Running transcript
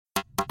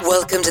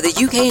Welcome to the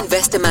UK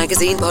Investor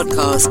Magazine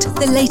podcast,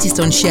 the latest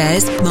on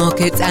shares,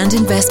 markets and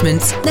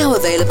investments, now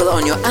available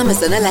on your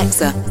Amazon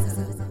Alexa.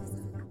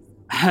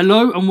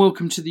 Hello and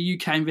welcome to the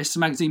UK Investor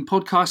Magazine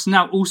podcast,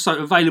 now also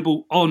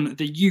available on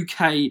the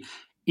UK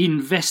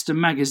Investor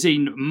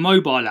Magazine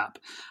mobile app.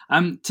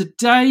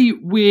 Today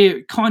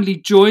we're kindly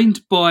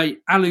joined by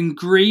Alan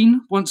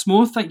Green once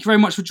more. Thank you very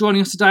much for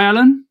joining us today,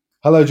 Alan.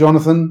 Hello,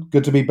 Jonathan.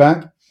 Good to be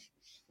back.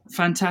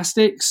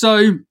 Fantastic.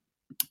 So,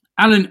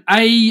 Alan,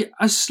 a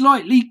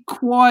slightly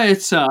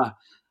quieter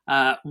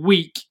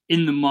week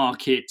in the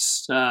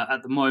markets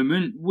at the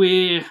moment.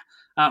 We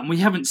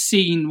haven't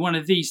seen one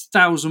of these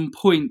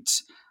 1,000-point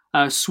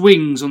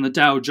swings on the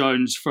Dow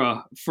Jones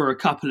for a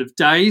couple of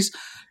days.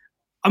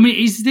 I mean,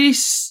 is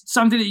this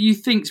something that you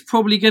think is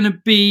probably going to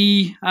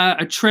be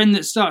a trend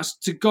that starts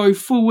to go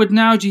forward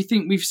now? Do you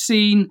think we've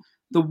seen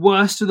the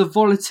worst of the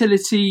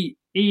volatility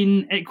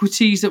in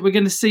equities that we're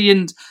going to see,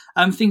 and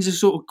things are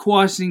sort of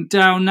quietening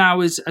down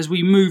now as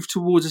we move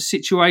towards a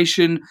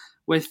situation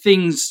where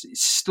things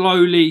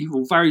slowly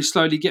or very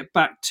slowly get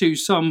back to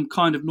some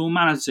kind of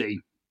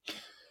normality?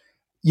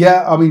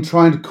 Yeah, I mean,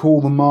 trying to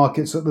call the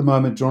markets at the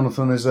moment,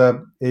 Jonathan,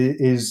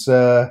 is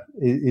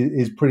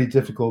pretty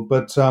difficult.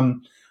 But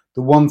the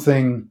one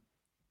thing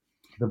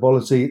the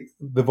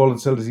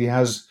volatility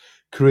has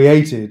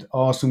created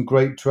are some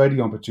great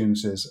trading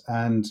opportunities,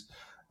 and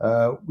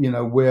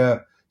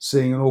we're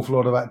seeing an awful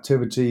lot of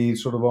activity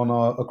sort of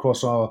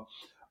across our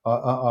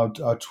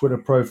Twitter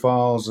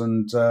profiles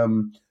and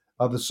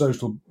other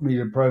social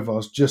media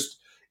profiles, just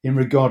in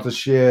regard to the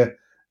sheer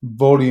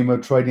volume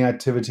of trading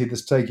activity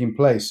that's taking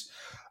place.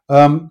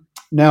 Now,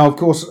 of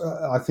course,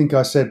 I think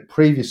I said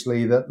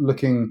previously that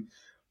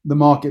the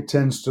market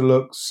tends to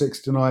look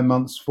 6 to 9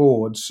 months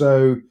forward.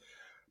 So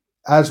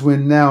as we're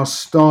now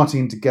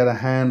starting to get a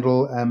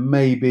handle, and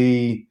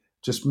maybe,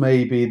 just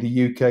maybe,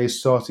 the UK is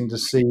starting to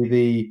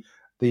see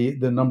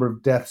the number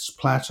of deaths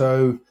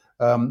plateau,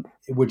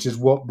 which is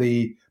what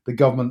the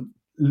government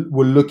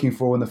were looking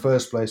for in the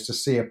first place, to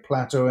see a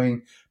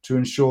plateauing to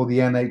ensure the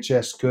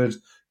NHS could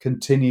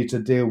continue to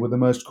deal with the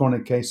most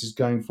chronic cases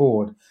going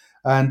forward.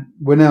 And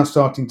we're now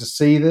starting to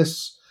see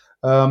this.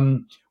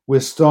 We're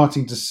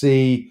starting to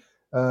see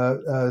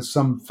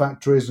some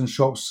factories and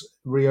shops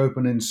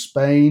reopen in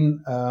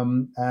Spain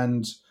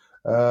and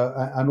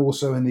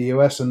also in the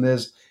US. And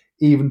there's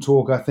even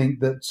talk, I think,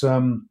 that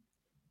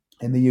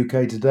in the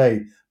UK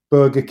today,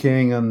 Burger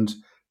King and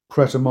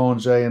Pret a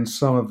Manger and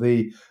some of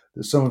the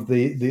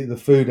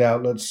food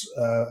outlets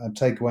and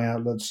takeaway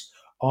outlets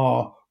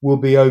will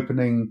be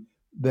opening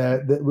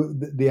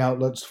the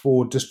outlets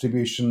for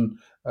distribution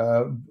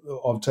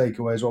of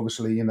takeaways.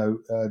 Obviously,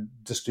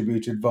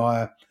 distributed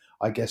via,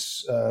 I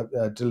guess,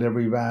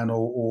 delivery van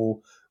or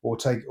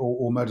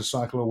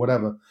motorcycle or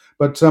whatever.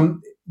 But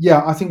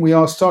I think we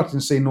are starting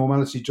to see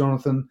normality,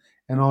 Jonathan,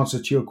 in answer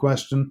to your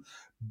question.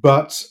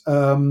 But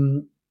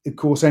of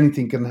course,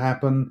 anything can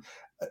happen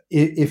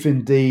if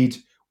indeed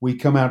we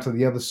come out of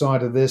the other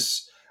side of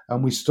this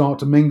and we start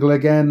to mingle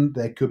again.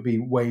 There could be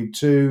wave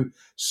 2.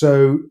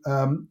 So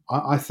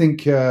I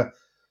think,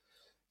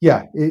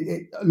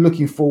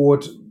 looking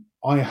forward,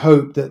 I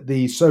hope that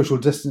the social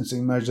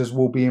distancing measures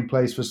will be in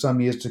place for some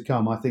years to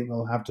come. I think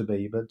they'll have to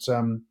be. But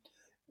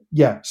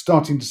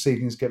starting to see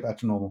things get back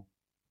to normal.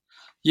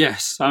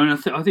 Yes, I mean, I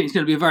think it's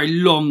going to be a very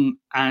long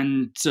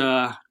and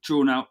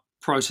drawn-out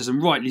process,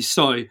 and rightly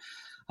so.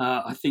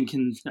 I think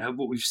in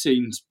what we've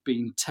seen has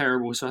been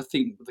terrible. So I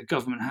think the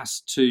government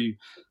has to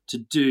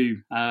do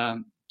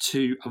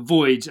to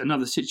avoid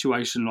another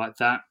situation like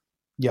that.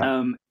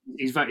 Yeah,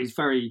 is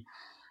very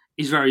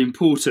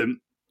important.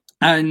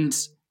 And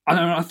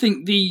I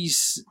think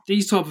these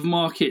type of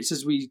markets,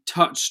 as we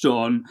touched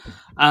on,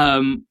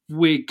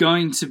 we're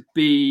going to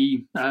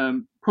be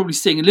probably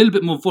seeing a little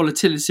bit more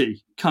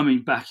volatility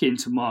coming back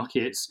into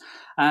markets.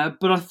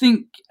 But I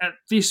think at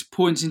this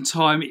point in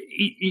time,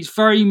 it's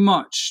very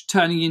much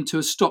turning into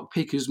a stock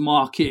pickers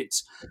market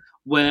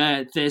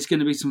where there's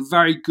going to be some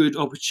very good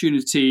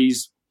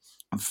opportunities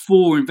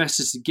for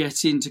investors to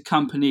get into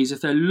companies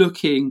if they're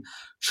looking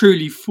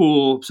truly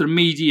for sort of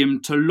medium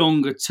to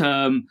longer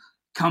term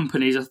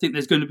companies. I think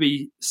there's going to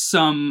be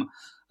some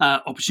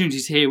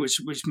opportunities here which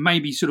may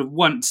be sort of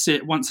once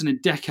in a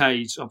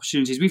decade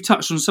opportunities. We've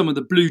touched on some of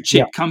the blue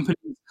chip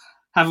companies,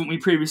 haven't we,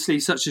 previously,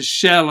 such as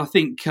Shell. I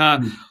think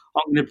I'm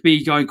going to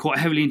be going quite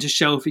heavily into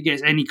Shell if it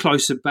gets any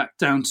closer back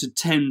down to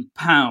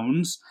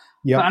 £10.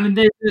 Yeah, but, I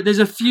mean, there's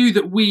a few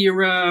that we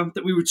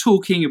were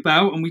talking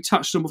about and we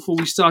touched on before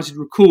we started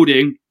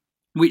recording,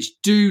 which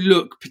do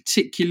look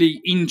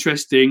particularly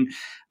interesting,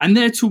 and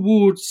they're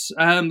towards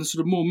the sort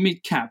of more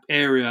mid-cap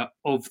area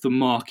of the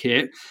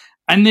market.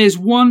 And there's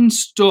one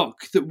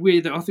stock that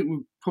I think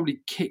we'll probably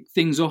kick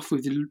things off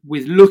with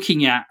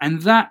looking at,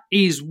 and that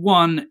is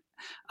one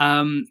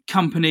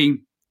company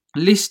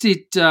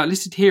listed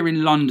here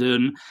in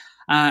London,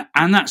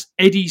 and that's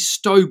Eddie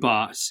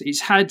Stobart.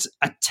 It's had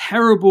a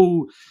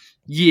terrible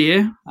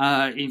year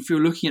if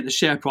you're looking at the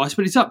share price,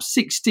 but it's up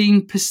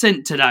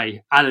 16%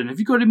 today. Alan, have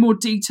you got any more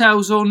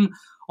details on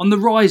the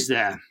rise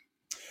there?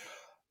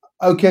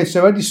 Okay,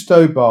 so Eddie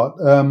Stobart,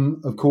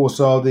 of course,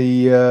 are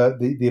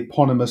the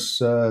eponymous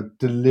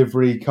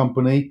delivery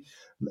company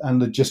and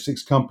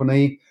logistics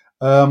company.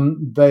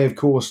 They, of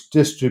course,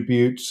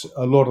 distribute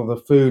a lot of the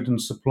food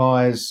and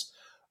supplies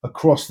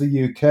across the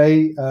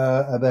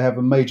UK. They have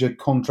a major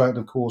contract,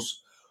 of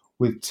course,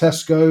 with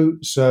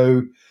Tesco.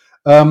 So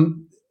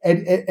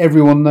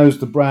everyone knows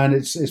the brand.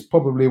 It's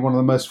probably one of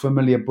the most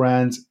familiar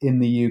brands in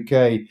the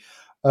UK.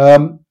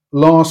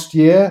 Last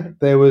year,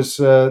 there was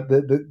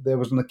there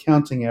was an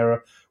accounting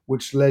error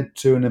which led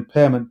to an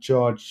impairment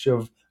charge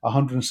of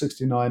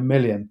 169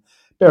 million.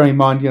 Bearing in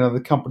mind,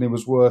 the company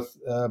was worth,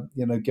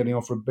 getting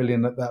off £1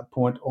 billion at that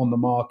point on the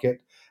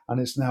market,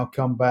 and it's now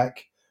come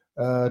back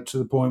to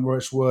the point where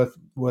it's worth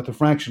a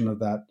fraction of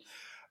that.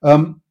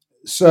 Um,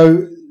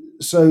 so,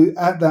 so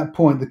at that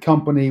point, the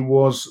company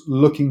was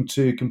looking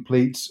to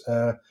complete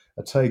a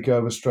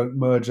takeover stroke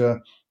merger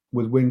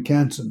with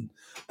Wincanton.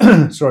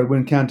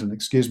 Wincanton,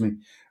 excuse me,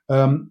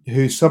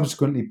 who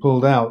subsequently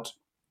pulled out.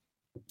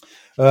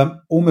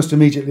 Almost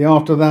immediately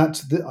after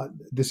that,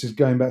 this is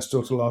going back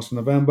still to last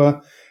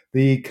November,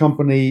 the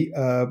company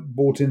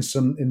bought in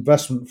some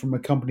investment from a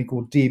company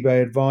called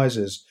DBay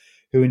Advisors,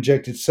 who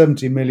injected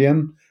 70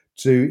 million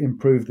to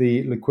improve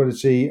the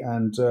liquidity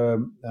and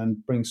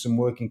bring some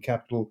working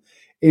capital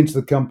into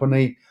the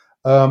company.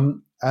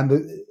 And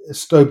the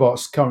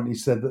Stobart's currently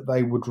said that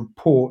they would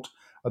report,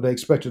 they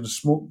expected a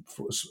small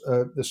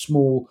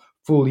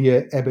full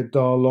year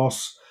EBITDA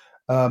loss,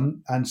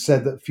 and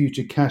said that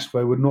future cash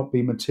flow would not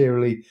be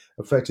materially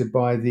affected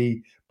by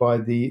the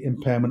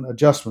impairment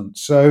adjustment.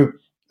 So,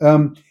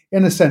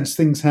 in a sense,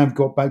 things have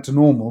got back to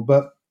normal.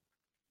 But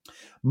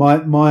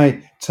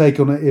my take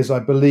on it is, I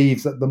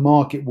believe that the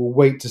market will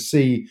wait to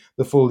see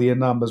the full year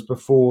numbers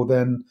before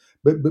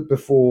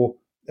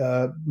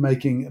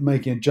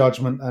making a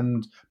judgment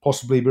and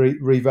possibly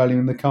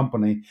revaluing the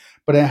company.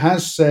 But it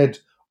has said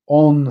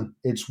on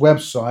its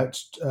website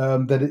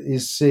that it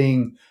is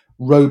seeing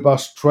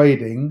robust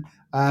trading,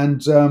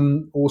 and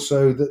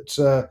also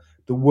that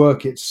the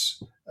work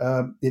it's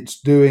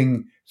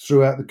doing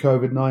throughout the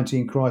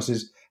COVID-19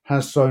 crisis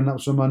has thrown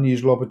up some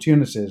unusual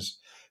opportunities.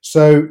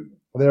 So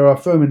there are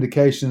firm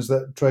indications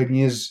that trading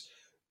is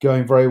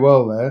going very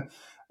well there.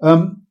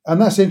 And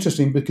that's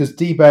interesting because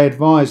DBay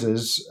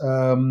Advisors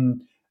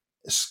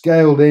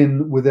scaled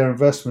in with their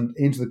investment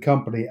into the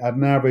company at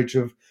an average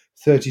of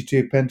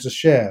 32 pence a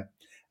share.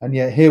 And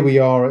yet here we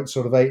are at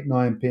sort of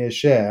 8-9p a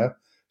share,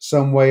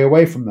 some way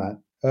away from that.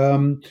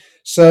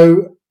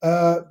 So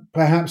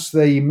perhaps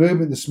the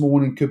movement this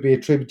morning could be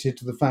attributed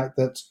to the fact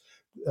that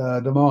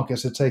the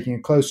markets are taking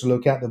a closer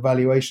look at the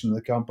valuation of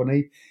the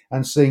company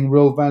and seeing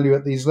real value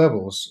at these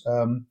levels.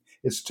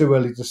 It's too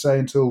early to say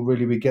until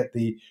really we get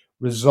the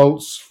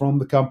results from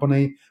the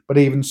company. But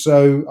even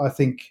so, I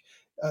think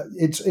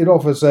it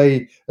offers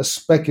a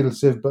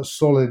speculative but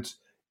solid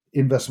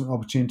investment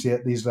opportunity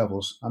at these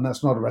levels. And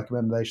that's not a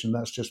recommendation.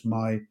 That's just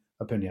my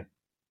opinion.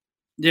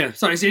 Yeah,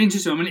 so it's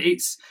interesting. I mean,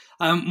 it's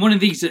one of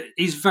these that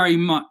is very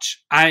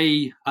much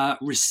a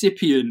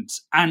recipient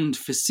and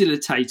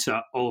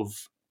facilitator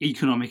of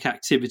economic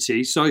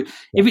activity. So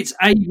if it's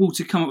able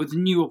to come up with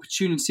new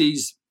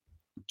opportunities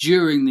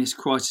during this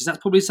crisis, that's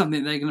probably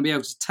something they're going to be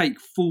able to take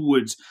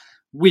forward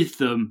with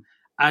them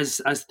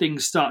as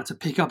things start to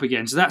pick up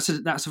again. So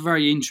that's a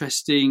very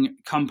interesting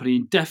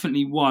company,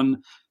 definitely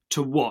one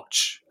to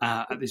watch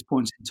at this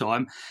point in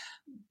time.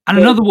 And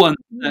another one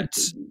that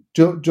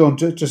John,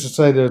 just to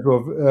say that as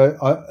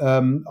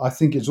well, I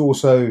think it's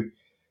also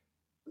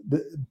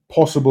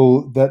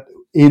possible that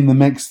in the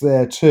mix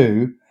there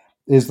too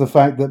is the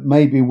fact that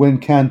maybe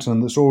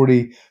Wincanton, that's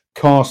already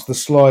cast the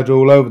slide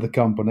all over the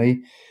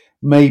company,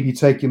 may be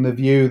taking the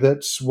view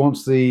that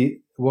once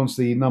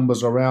the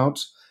numbers are out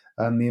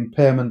and the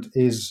impairment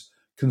is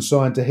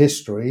consigned to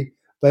history,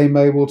 they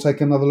may well take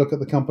another look at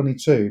the company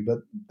too. But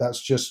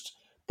that's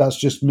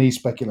just me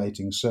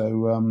speculating.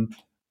 So.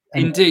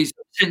 Indeed,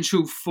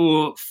 potential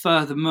for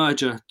further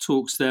merger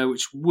talks there,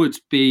 which would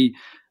be,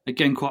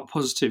 again, quite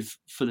positive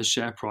for the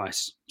share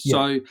price. Yeah.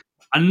 So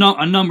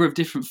a number of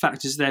different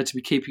factors there to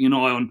be keeping an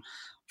eye on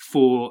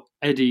for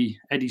Eddie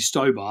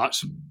Stobart.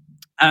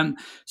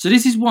 So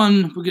this is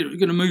one, we're going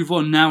to move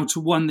on now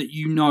to one that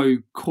you know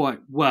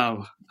quite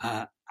well,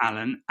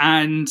 Alan.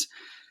 And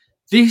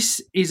this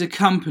is a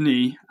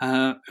company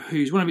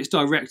whose one of its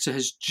director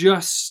has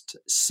just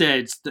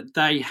said that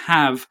they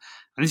have,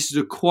 and this is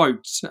a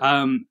quote,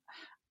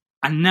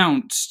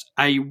 announced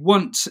a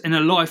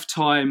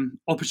once-in-a-lifetime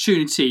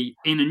opportunity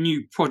in a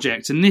new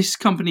project. And this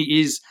company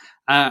is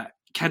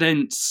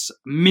Cadence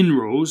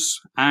Minerals,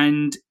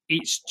 and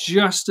it's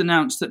just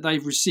announced that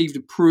they've received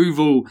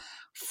approval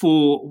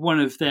for one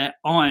of their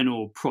iron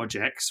ore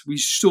projects. We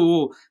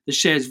saw the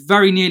shares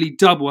very nearly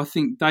double. I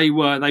think they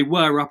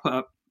were up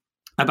at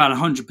about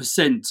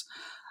 100%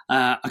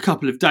 a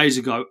couple of days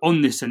ago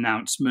on this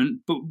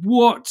announcement. But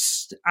what,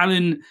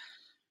 Alan,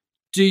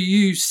 do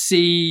you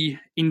see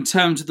in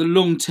terms of the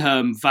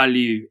long-term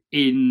value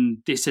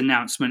in this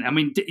announcement? I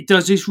mean,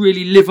 does this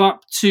really live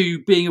up to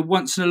being a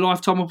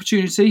once-in-a-lifetime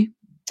opportunity?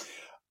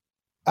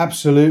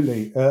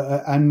 Absolutely,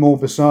 and more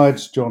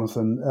besides,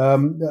 Jonathan.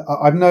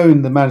 I've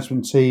known the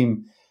management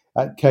team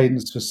at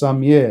Cadence for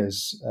some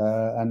years,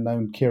 and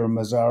known Kieran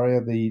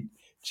Mazaria, the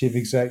chief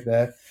exec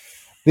there.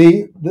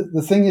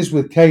 The thing is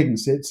with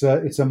Cadence, it's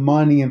a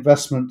mining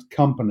investment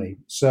company.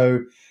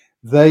 So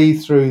they,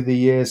 through the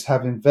years,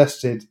 have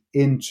invested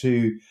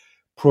into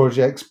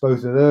projects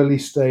both at early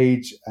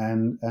stage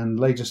and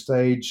later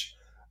stage.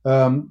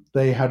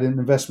 They had an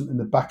investment in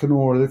the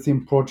Bacanora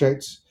lithium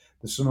project,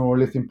 the Sonora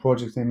lithium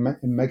project in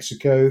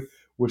Mexico,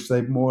 which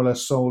they've more or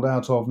less sold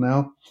out of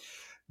now.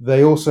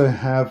 They also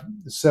have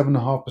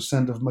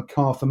 7.5% of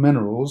MacArthur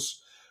Minerals,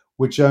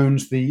 which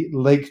owns the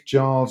Lake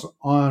Giles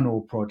iron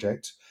ore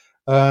project.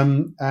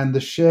 And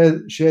the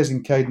shares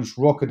in Cadence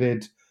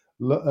rocketed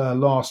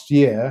last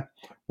year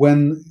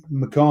when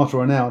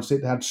MacArthur announced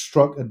it had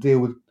struck a deal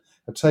with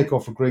a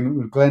takeoff agreement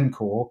with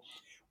Glencore,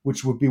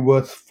 which would be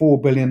worth $4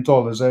 billion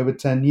over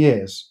 10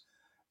 years.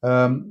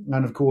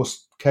 And of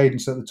course,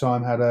 Cadence at the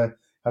time had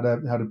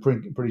a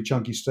pretty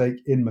chunky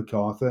stake in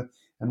MacArthur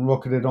and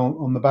rocketed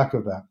on the back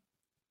of that.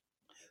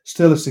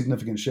 Still a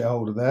significant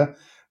shareholder there.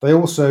 They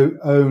also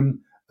own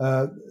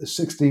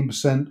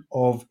 16%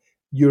 of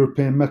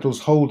European Metals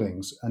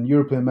Holdings, and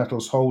European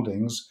Metals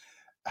Holdings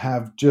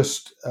have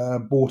just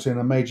bought in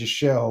a major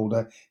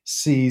shareholder,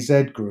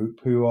 CZ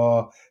Group, who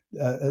are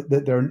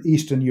they're an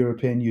Eastern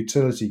European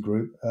utility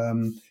group,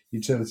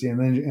 utility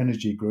and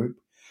energy group,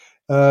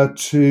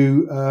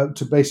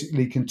 to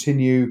basically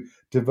continue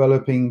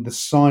developing the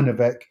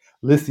Sinovac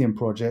lithium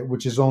project,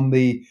 which is on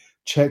the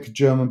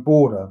Czech-German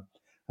border.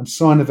 And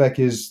Sinovac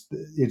it's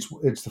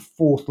the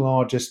fourth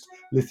largest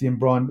lithium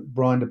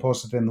brine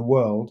deposit in the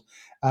world,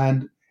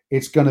 and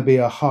it's going to be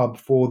a hub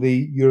for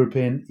the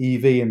European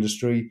EV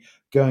industry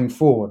going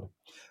forward.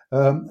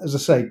 As I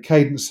say,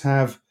 Cadence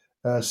have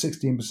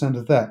 16%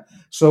 of that.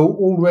 So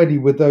already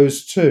with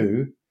those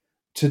two,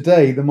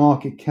 today the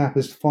market cap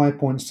is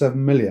 5.7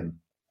 million.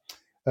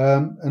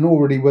 And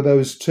already with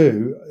those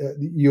two,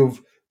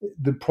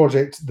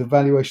 the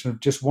valuation of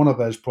just one of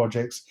those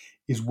projects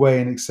is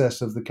way in excess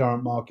of the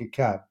current market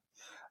cap.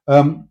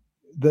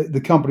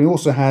 The company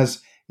also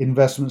has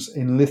investments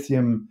in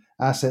lithium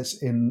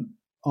assets in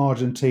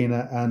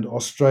Argentina and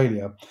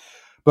Australia.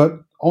 But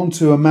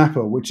onto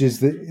Amapa, which is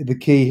the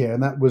key here,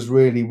 and that was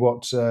really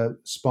what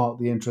sparked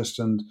the interest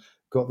and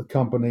got the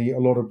company a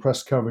lot of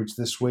press coverage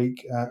this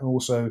week. And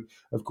also,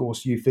 of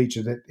course, you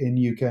featured it in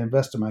UK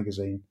Investor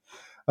magazine.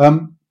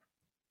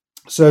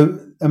 So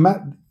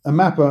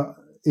Amapa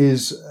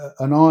is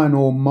an iron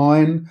ore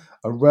mine,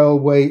 a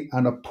railway,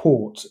 and a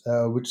port,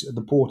 which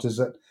the port is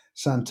at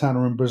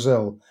Santana in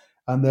Brazil.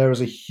 And there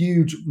is a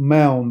huge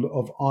mound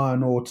of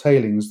iron ore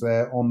tailings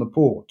there on the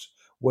port,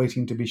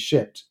 waiting to be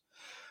shipped.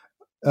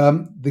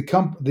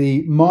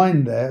 The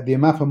mine there, the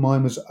Amapa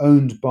mine, was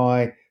owned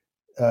by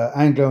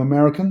Anglo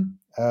American,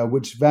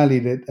 which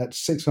valued it at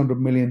 $600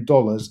 million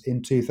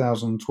in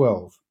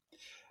 2012.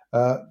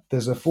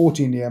 There's a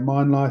 14-year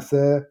mine life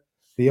there.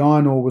 The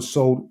iron ore was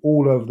sold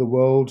all over the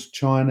world,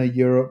 China,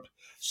 Europe,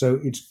 so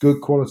it's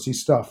good quality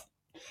stuff.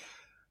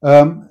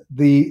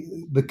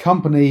 The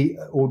company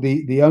or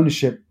the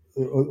ownership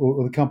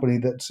or the company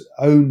that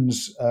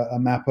owns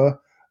Amapa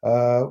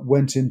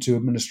went into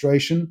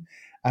administration,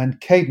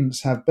 and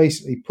Cadence have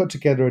basically put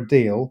together a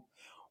deal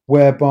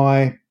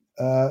whereby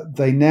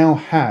they now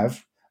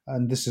have,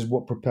 and this is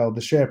what propelled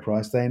the share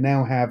price, they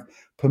now have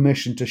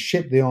permission to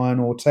ship the iron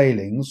ore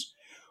tailings,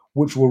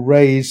 which will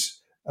raise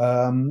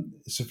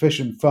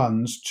sufficient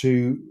funds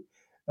to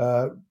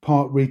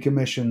part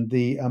recommission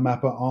the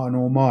Amapa iron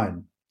ore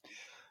mine.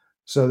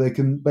 So they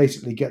can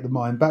basically get the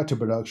mine back to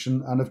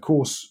production. And of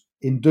course,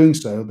 in doing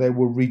so, they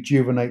will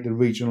rejuvenate the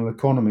regional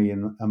economy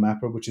in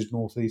Amapa, which is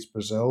northeast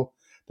Brazil.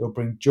 They'll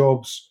bring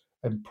jobs,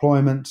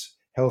 employment,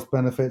 health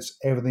benefits,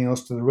 everything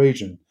else to the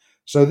region.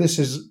 So this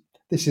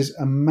is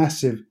a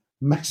massive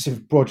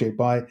project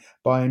by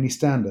any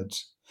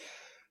standards.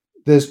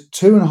 There's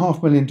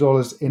 $2.5 million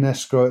in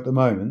escrow at the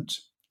moment,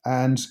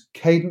 and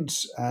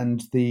Cadence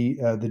and the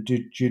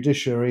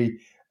judiciary,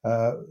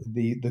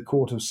 the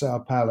court of Sao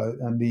Paulo,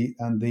 and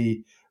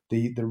the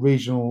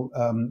regional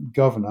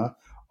governor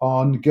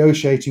are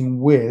negotiating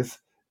with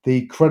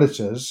the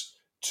creditors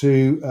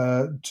to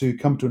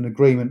come to an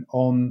agreement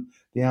on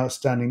the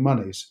outstanding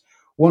monies.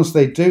 Once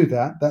they do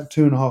that, that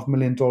 $2.5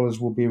 million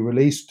will be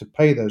released to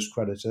pay those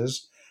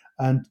creditors,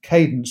 and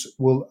Cadence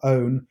will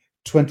own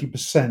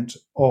 20%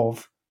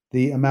 of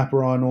the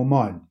Amapa iron ore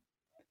mine.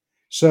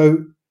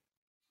 So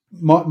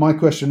my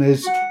question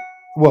is,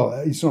 well,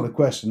 it's not a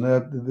question.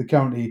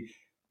 Currently,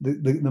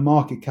 the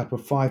market cap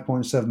of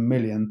 5.7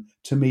 million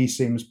to me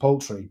seems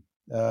paltry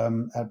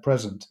at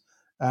present,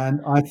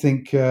 and I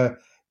think the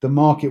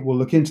market will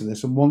look into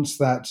this. And once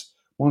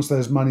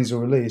those monies are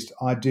released,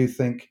 I do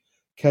think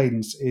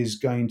Cadence is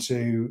going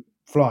to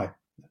fly,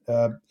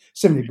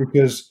 simply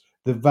because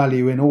the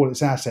value in all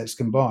its assets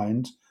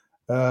combined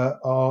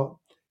are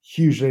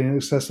hugely in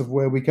excess of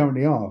where we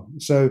currently are.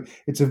 So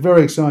it's a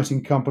very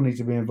exciting company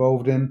to be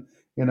involved in.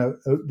 You know,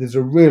 there's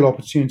a real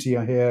opportunity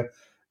here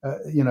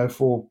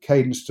for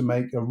Cadence to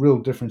make a real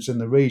difference in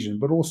the region,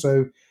 but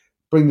also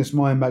bring this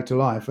mine back to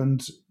life.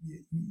 And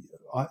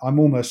I'm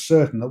almost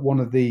certain that one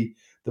of the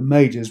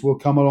majors will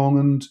come along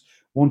and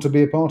want to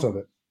be a part of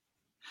it.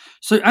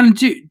 So, Alan,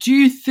 do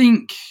you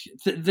think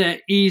that there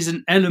is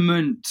an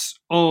element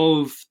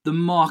of the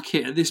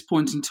market at this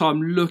point in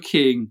time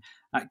looking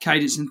at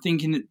Cadence and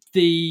thinking that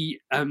the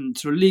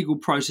sort of legal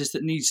process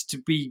that needs to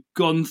be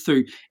gone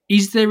through,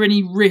 is there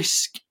any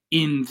risk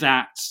in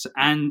that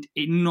and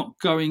it not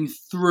going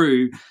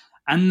through,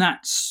 and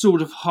that's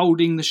sort of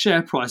holding the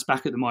share price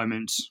back at the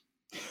moment?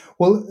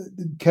 Well,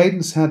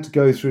 Cadence had to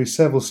go through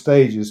several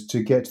stages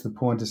to get to the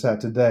point it's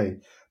at today.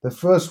 The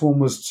first one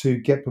was to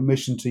get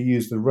permission to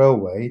use the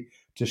railway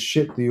to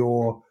ship the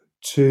ore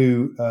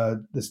to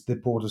the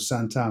port of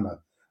Santana.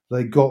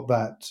 They got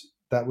that.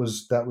 That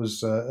was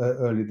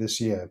early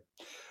this year.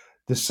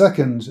 The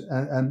second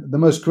and the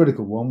most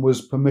critical one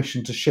was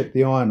permission to ship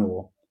the iron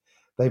ore.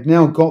 They've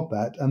now got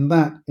that, and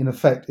that in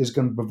effect is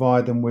going to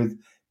provide them with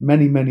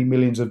many, many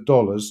millions of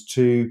dollars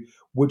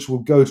which will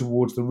go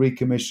towards the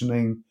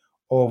recommissioning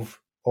of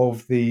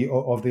the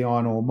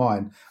iron ore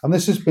mine. And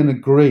this has been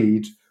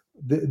agreed.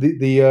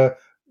 The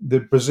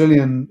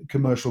Brazilian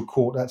commercial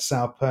court at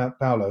Sao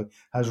Paulo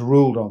has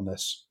ruled on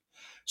this.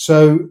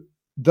 So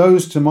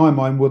those, to my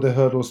mind, were the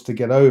hurdles to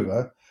get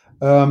over.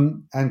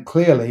 And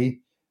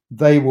clearly,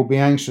 they will be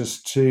anxious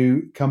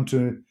to come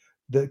to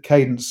that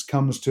Cadence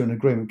comes to an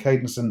agreement.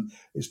 Cadence and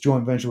its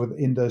joint venture with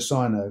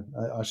Indocino,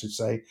 I should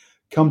say,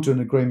 come to an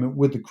agreement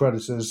with the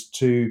creditors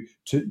to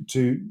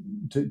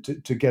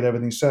get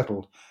everything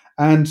settled.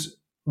 And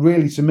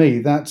really, to me,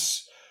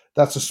 that's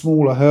a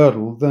smaller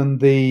hurdle than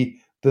the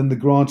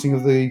granting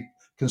of the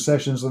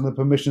concessions and the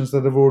permissions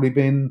that have already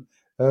been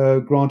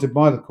granted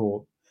by the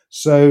court.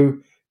 So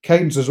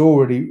Cadence has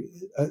already,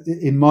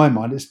 in my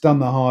mind, it's done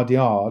the hard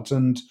yards,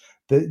 and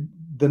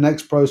the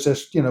next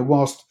process,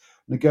 whilst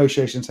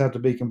negotiations have to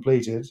be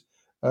completed,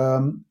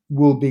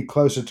 will be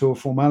closer to a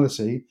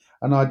formality,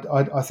 and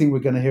I think we're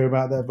going to hear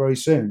about that very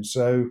soon.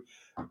 So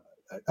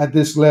at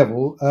this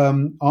level,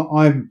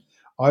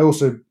 I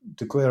also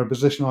declare a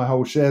position. I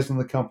hold shares in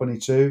the company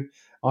too.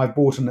 I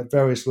bought in at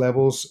various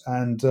levels,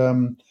 and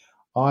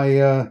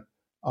I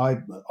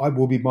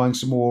will be buying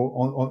some more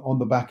on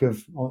the back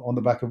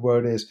of where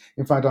it is.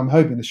 In fact, I'm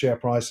hoping the share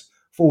price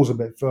falls a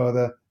bit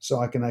further so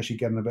I can actually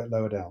get in a bit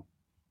lower down.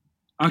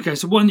 Okay,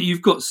 so one that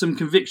you've got some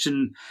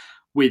conviction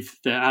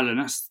with there, Alan.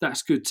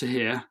 That's good to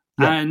hear.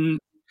 Yeah. And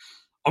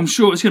I'm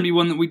sure it's going to be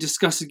one that we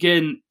discuss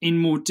again in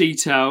more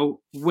detail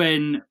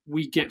when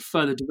we get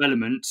further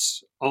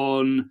developments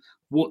on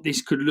what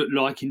this could look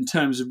like in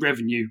terms of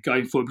revenue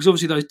going forward. Because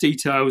obviously those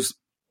details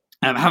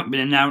haven't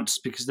been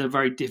announced because they're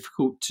very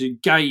difficult to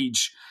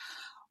gauge,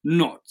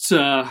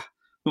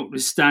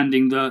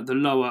 notwithstanding the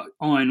lower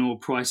iron ore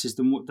prices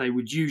than what they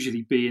would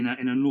usually be in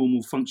a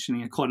normal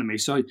functioning economy.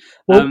 So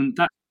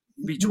that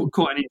would be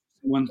quite an interesting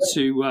one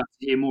to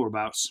hear more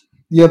about.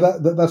 Yeah,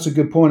 that's a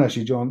good point,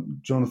 actually,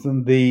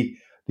 Jonathan. The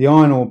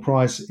iron ore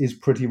price is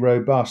pretty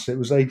robust. It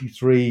was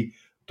 $83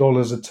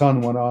 a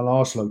tonne when I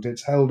last looked.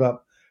 It's held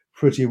up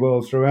pretty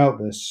well throughout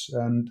this,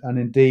 and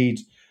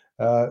indeed,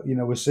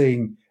 we're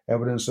seeing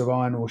evidence of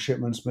iron ore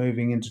shipments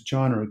moving into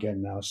China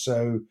again now.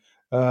 So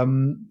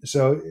that's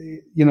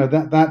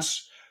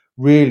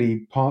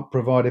really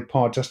provided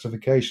part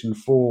justification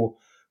for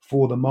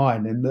the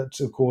mine, in that,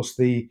 of course,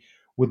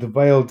 with the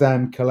Vale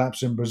Dam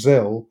collapse in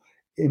Brazil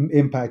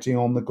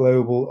impacting on the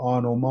global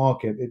iron ore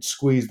market, it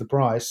squeezed the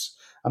price,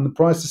 and the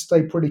price has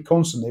stayed pretty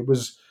constant. It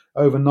was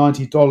over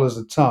 $90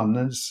 a tonne,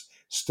 and it's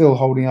still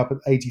holding up at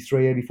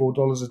 $83,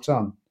 $84 a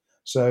tonne.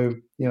 So,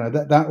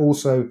 that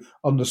also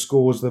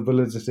underscores the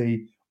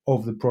validity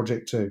of the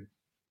project too.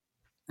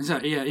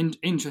 Exactly, yeah,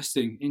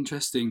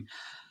 interesting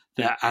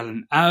there,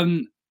 Alan.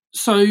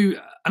 So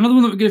another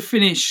one that we're going to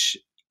finish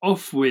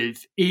off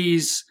with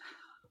is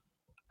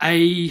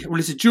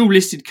it's a dual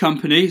listed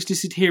company. It's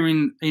listed here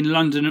in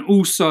London and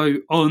also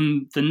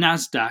on the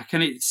NASDAQ.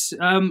 And it's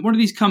one of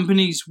these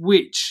companies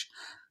which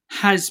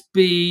has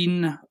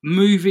been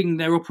moving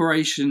their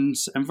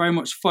operations and very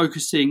much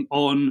focusing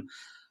on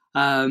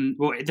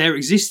their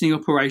existing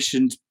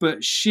operations,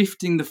 but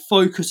shifting the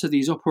focus of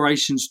these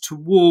operations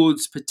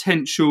towards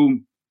potential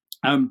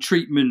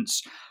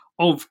treatments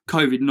of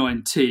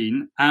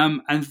COVID-19.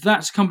 And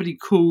that's a company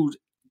called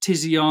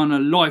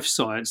Tiziana Life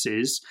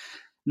Sciences.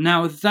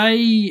 Now,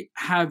 they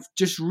have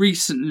just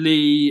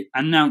recently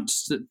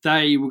announced that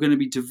they were going to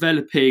be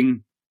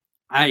developing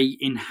a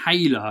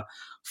inhaler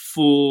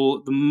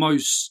for the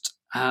most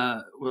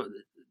the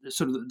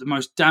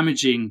most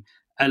damaging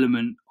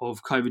element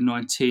of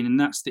COVID-19, and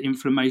that's the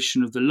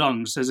inflammation of the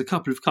lungs. There's a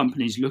couple of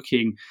companies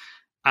looking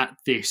at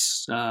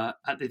this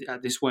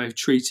this way of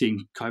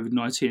treating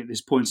COVID-19 at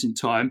this point in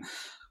time.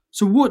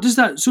 So, what does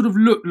that sort of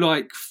look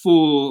like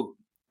for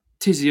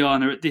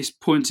Tiziana at this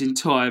point in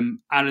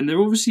time, Alan? They're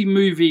obviously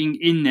moving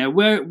in there.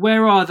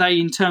 Where are they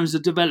in terms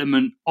of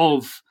development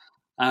of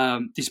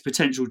this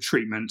potential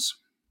treatment?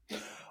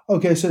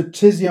 Okay, so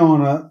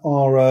Tiziana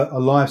are a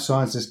life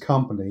sciences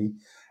company,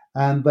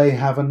 and they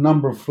have a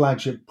number of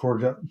flagship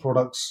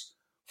products,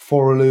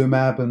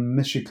 Foralumab and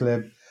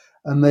Mishiclib,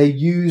 and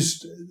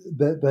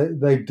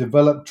they've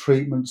developed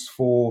treatments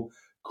for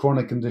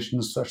chronic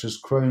conditions such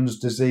as Crohn's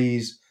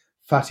disease,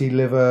 fatty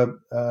liver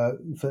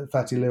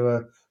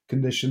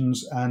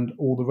conditions, and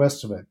all the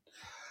rest of it.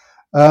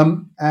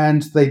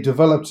 And they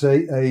developed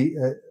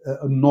a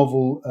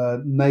novel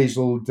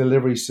nasal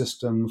delivery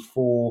system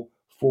for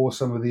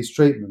some of these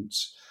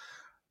treatments.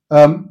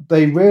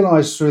 They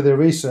realized through their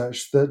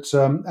research that,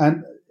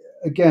 and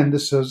again,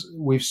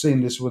 we've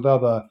seen this with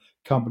other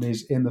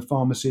companies in the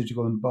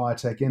pharmaceutical and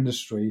biotech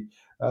industry,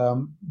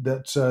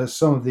 that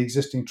some of the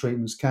existing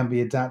treatments can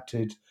be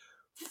adapted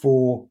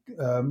for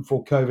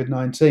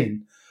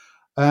COVID-19.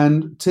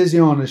 And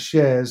Tiziana's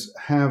shares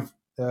have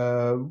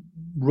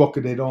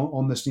rocketed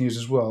on this news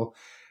as well.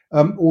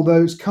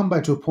 Although it's come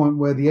back to a point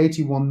where the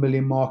 81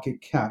 million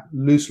market cap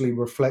loosely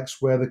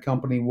reflects where the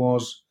company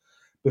was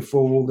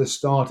before all this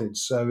started.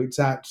 So it's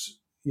at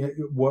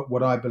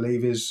what I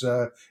believe is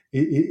a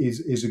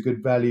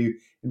good value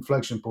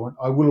inflection point.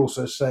 I will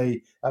also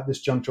say at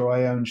this juncture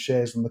I own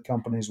shares in the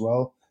company as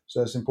well,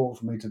 so it's important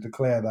for me to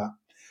declare that.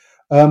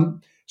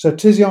 So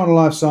Tiziana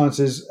Life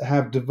Sciences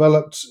have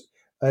developed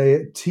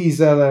a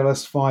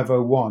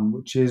TZLS501,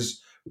 which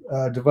is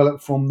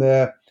developed from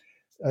their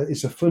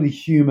it's a fully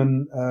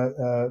human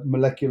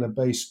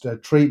molecular-based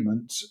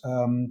treatment,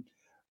 and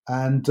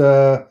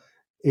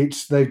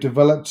they've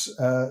developed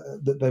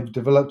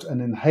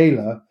an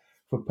inhaler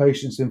for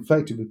patients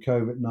infected with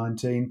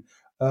COVID-19,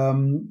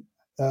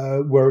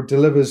 where it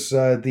delivers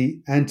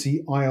the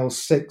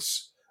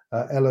anti-IL-6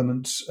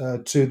 elements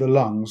to the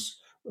lungs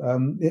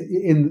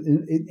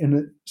in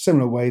a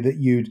similar way that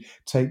you'd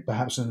take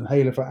perhaps an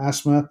inhaler for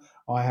asthma.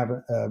 I have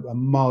a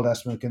mild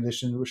asthma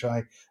condition which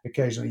I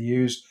occasionally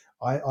use.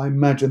 I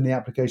imagine the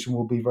application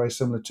will be very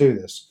similar to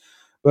this.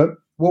 But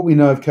what we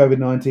know of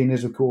COVID-19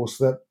 is, of course,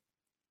 that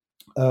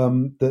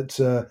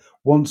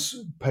once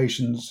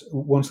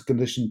the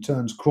condition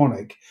turns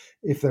chronic,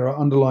 if there are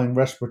underlying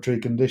respiratory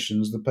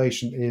conditions, the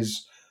patient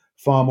is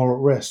far more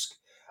at risk,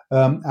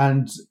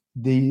 and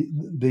the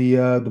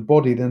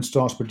body then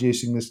starts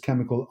producing this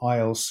chemical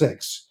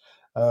IL-6,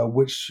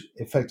 which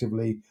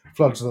effectively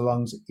floods the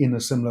lungs in a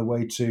similar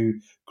way to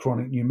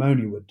chronic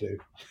pneumonia would do.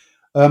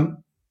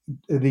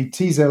 The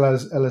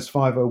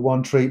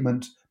TZLS501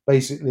 treatment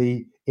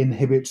basically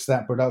inhibits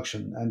that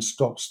production and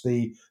stops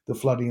the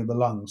flooding of the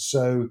lungs.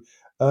 So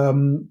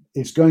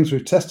it's going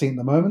through testing at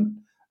the moment,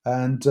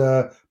 and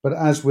but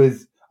as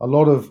with a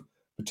lot of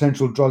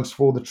potential drugs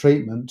for the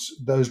treatment,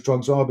 those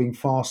drugs are being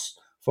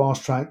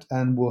fast-tracked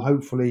and will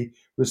hopefully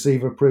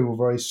receive approval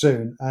very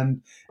soon.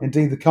 And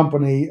indeed, the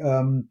company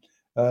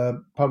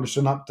published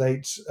an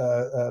update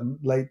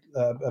late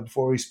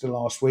before Easter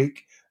last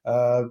week,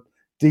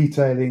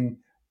 detailing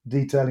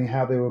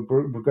how they were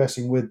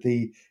progressing with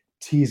the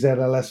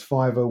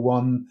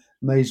TZLS501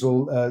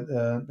 nasal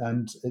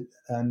and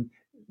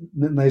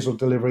nasal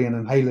delivery and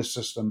inhaler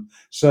system.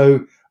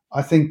 So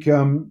I think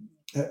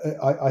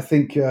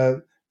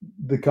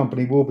the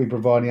company will be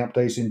providing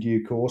updates in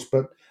due course.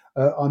 But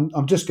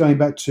I'm just going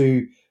back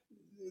to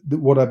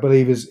what I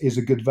believe is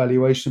a good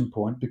valuation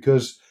point,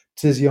 because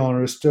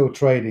Tiziana is still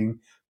trading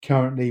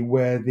currently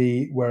where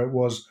it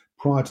was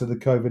prior to the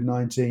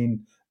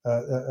COVID-19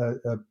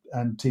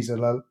 and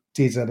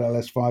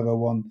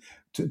TZLS501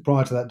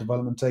 prior to that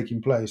development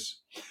taking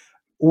place.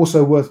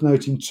 Also worth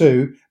noting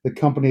too, the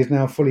company is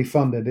now fully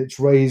funded. It's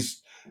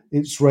raised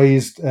some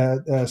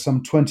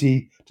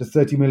 $20 to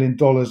 $30 million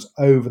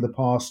over the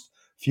past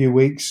few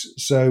weeks,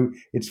 so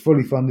it's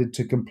fully funded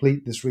to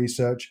complete this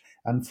research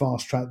and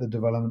fast track the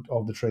development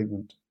of the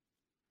treatment.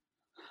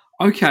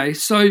 Okay,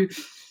 so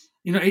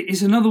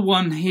it's another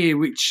one here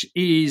which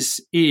is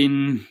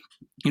in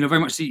very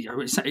much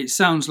it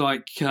sounds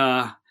like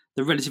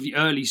the relatively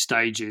early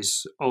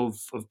stages of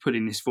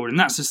putting this forward, and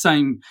that's the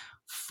same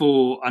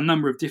for a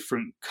number of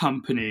different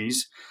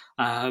companies.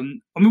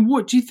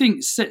 What do you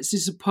think sets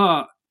this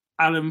apart,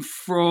 Alan,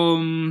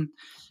 from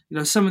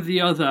some of the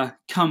other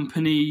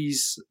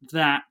companies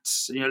that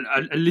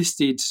are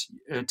listed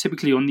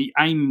typically on the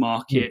AIM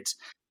market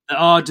that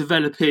are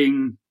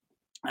developing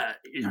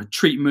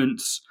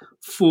treatments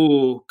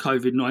for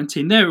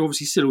COVID-19? They're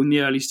obviously still in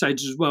the early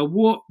stages as well.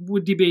 What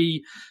would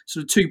be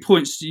sort of 2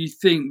 points do you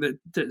think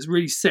that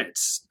really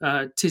sets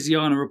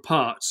Tiziana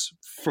apart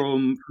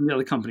from the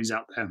other companies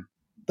out there?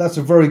 That's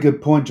a very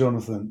good point,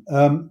 Jonathan.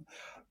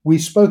 We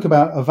spoke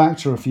about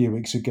Avacta a few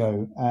weeks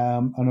ago,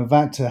 and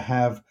Avacta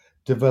have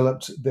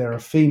developed their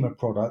Afema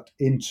product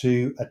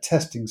into a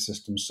testing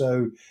system.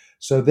 So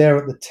they're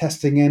at the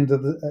testing end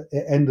of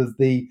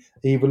the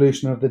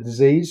evolution of the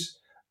disease.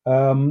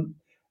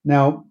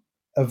 Now,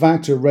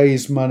 Avacta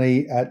raised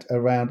money at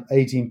around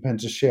 18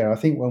 pence a share. I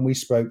think when we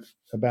spoke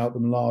about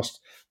them last,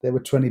 they were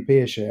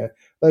 20p a share.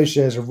 Those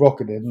shares have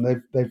rocketed,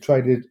 and they've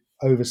traded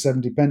over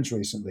 70 pence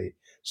recently.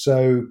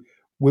 So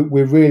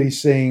we're really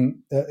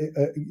seeing,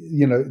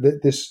 that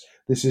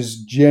this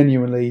is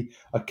genuinely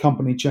a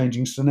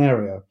company-changing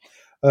scenario.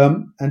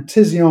 And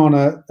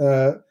Tiziana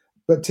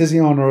but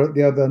Tiziana are at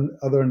the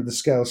other end of the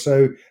scale.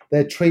 So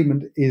their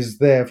treatment is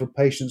there for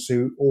patients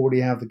who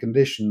already have the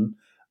condition,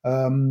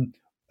 and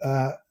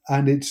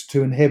it's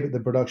to inhibit the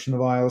production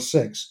of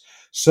IL-6.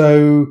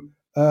 So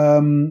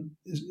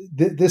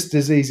this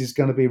disease is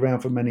going to be around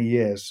for many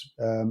years.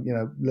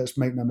 Let's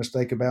make no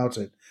mistake about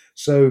it.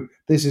 So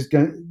this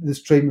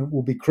treatment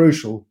will be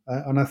crucial,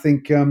 and I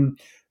think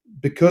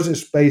because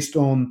it's based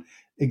on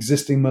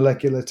existing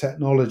molecular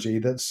technology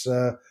that's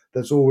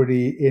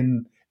already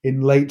in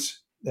late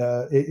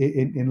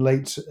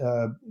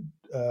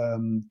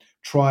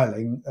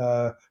trialing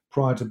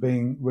prior to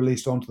being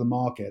released onto the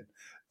market.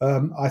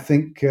 I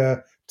think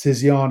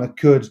Tiziana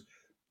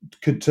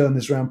could turn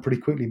this around pretty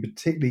quickly,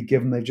 particularly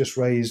given they've just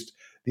raised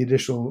the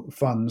additional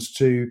funds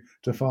to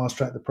fast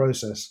track the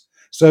process.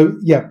 So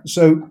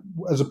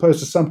as opposed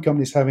to some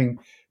companies having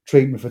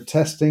treatment for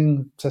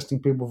testing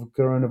people for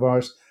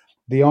coronavirus,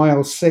 the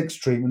IL-6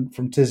 treatment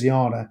from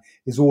Tiziana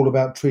is all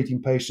about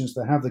treating patients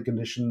that have the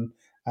condition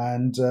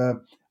and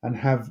are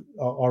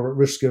at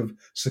risk of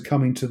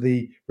succumbing to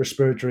the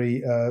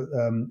respiratory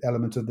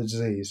element of the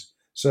disease.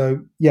 So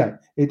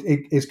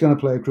it's going to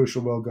play a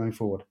crucial role going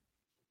forward.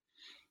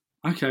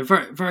 Okay,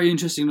 very, very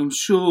interesting. I'm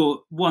sure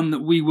one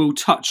that we will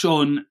touch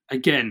on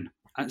again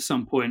at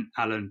some point,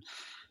 Alan.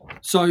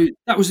 So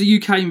that was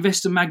the UK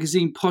Investor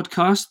Magazine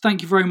podcast.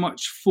 Thank you very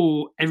much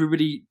for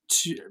everybody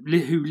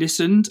who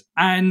listened.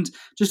 And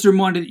just a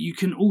reminder that you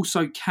can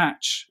also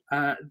catch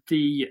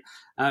the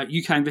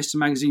UK Investor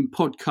Magazine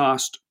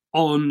podcast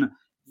on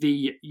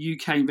the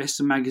UK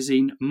Investor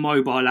Magazine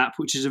mobile app,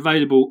 which is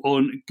available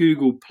on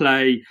Google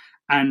Play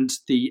and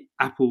the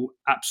Apple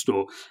App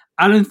Store.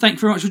 Alan, thank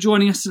you very much for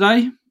joining us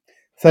today.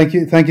 Thank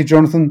you,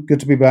 Jonathan. Good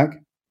to be back.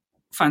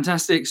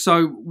 Fantastic.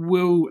 So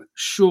we'll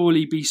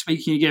surely be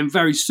speaking again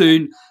very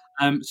soon.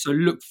 So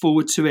look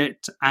forward to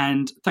it.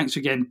 And thanks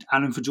again,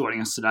 Alan, for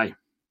joining us today.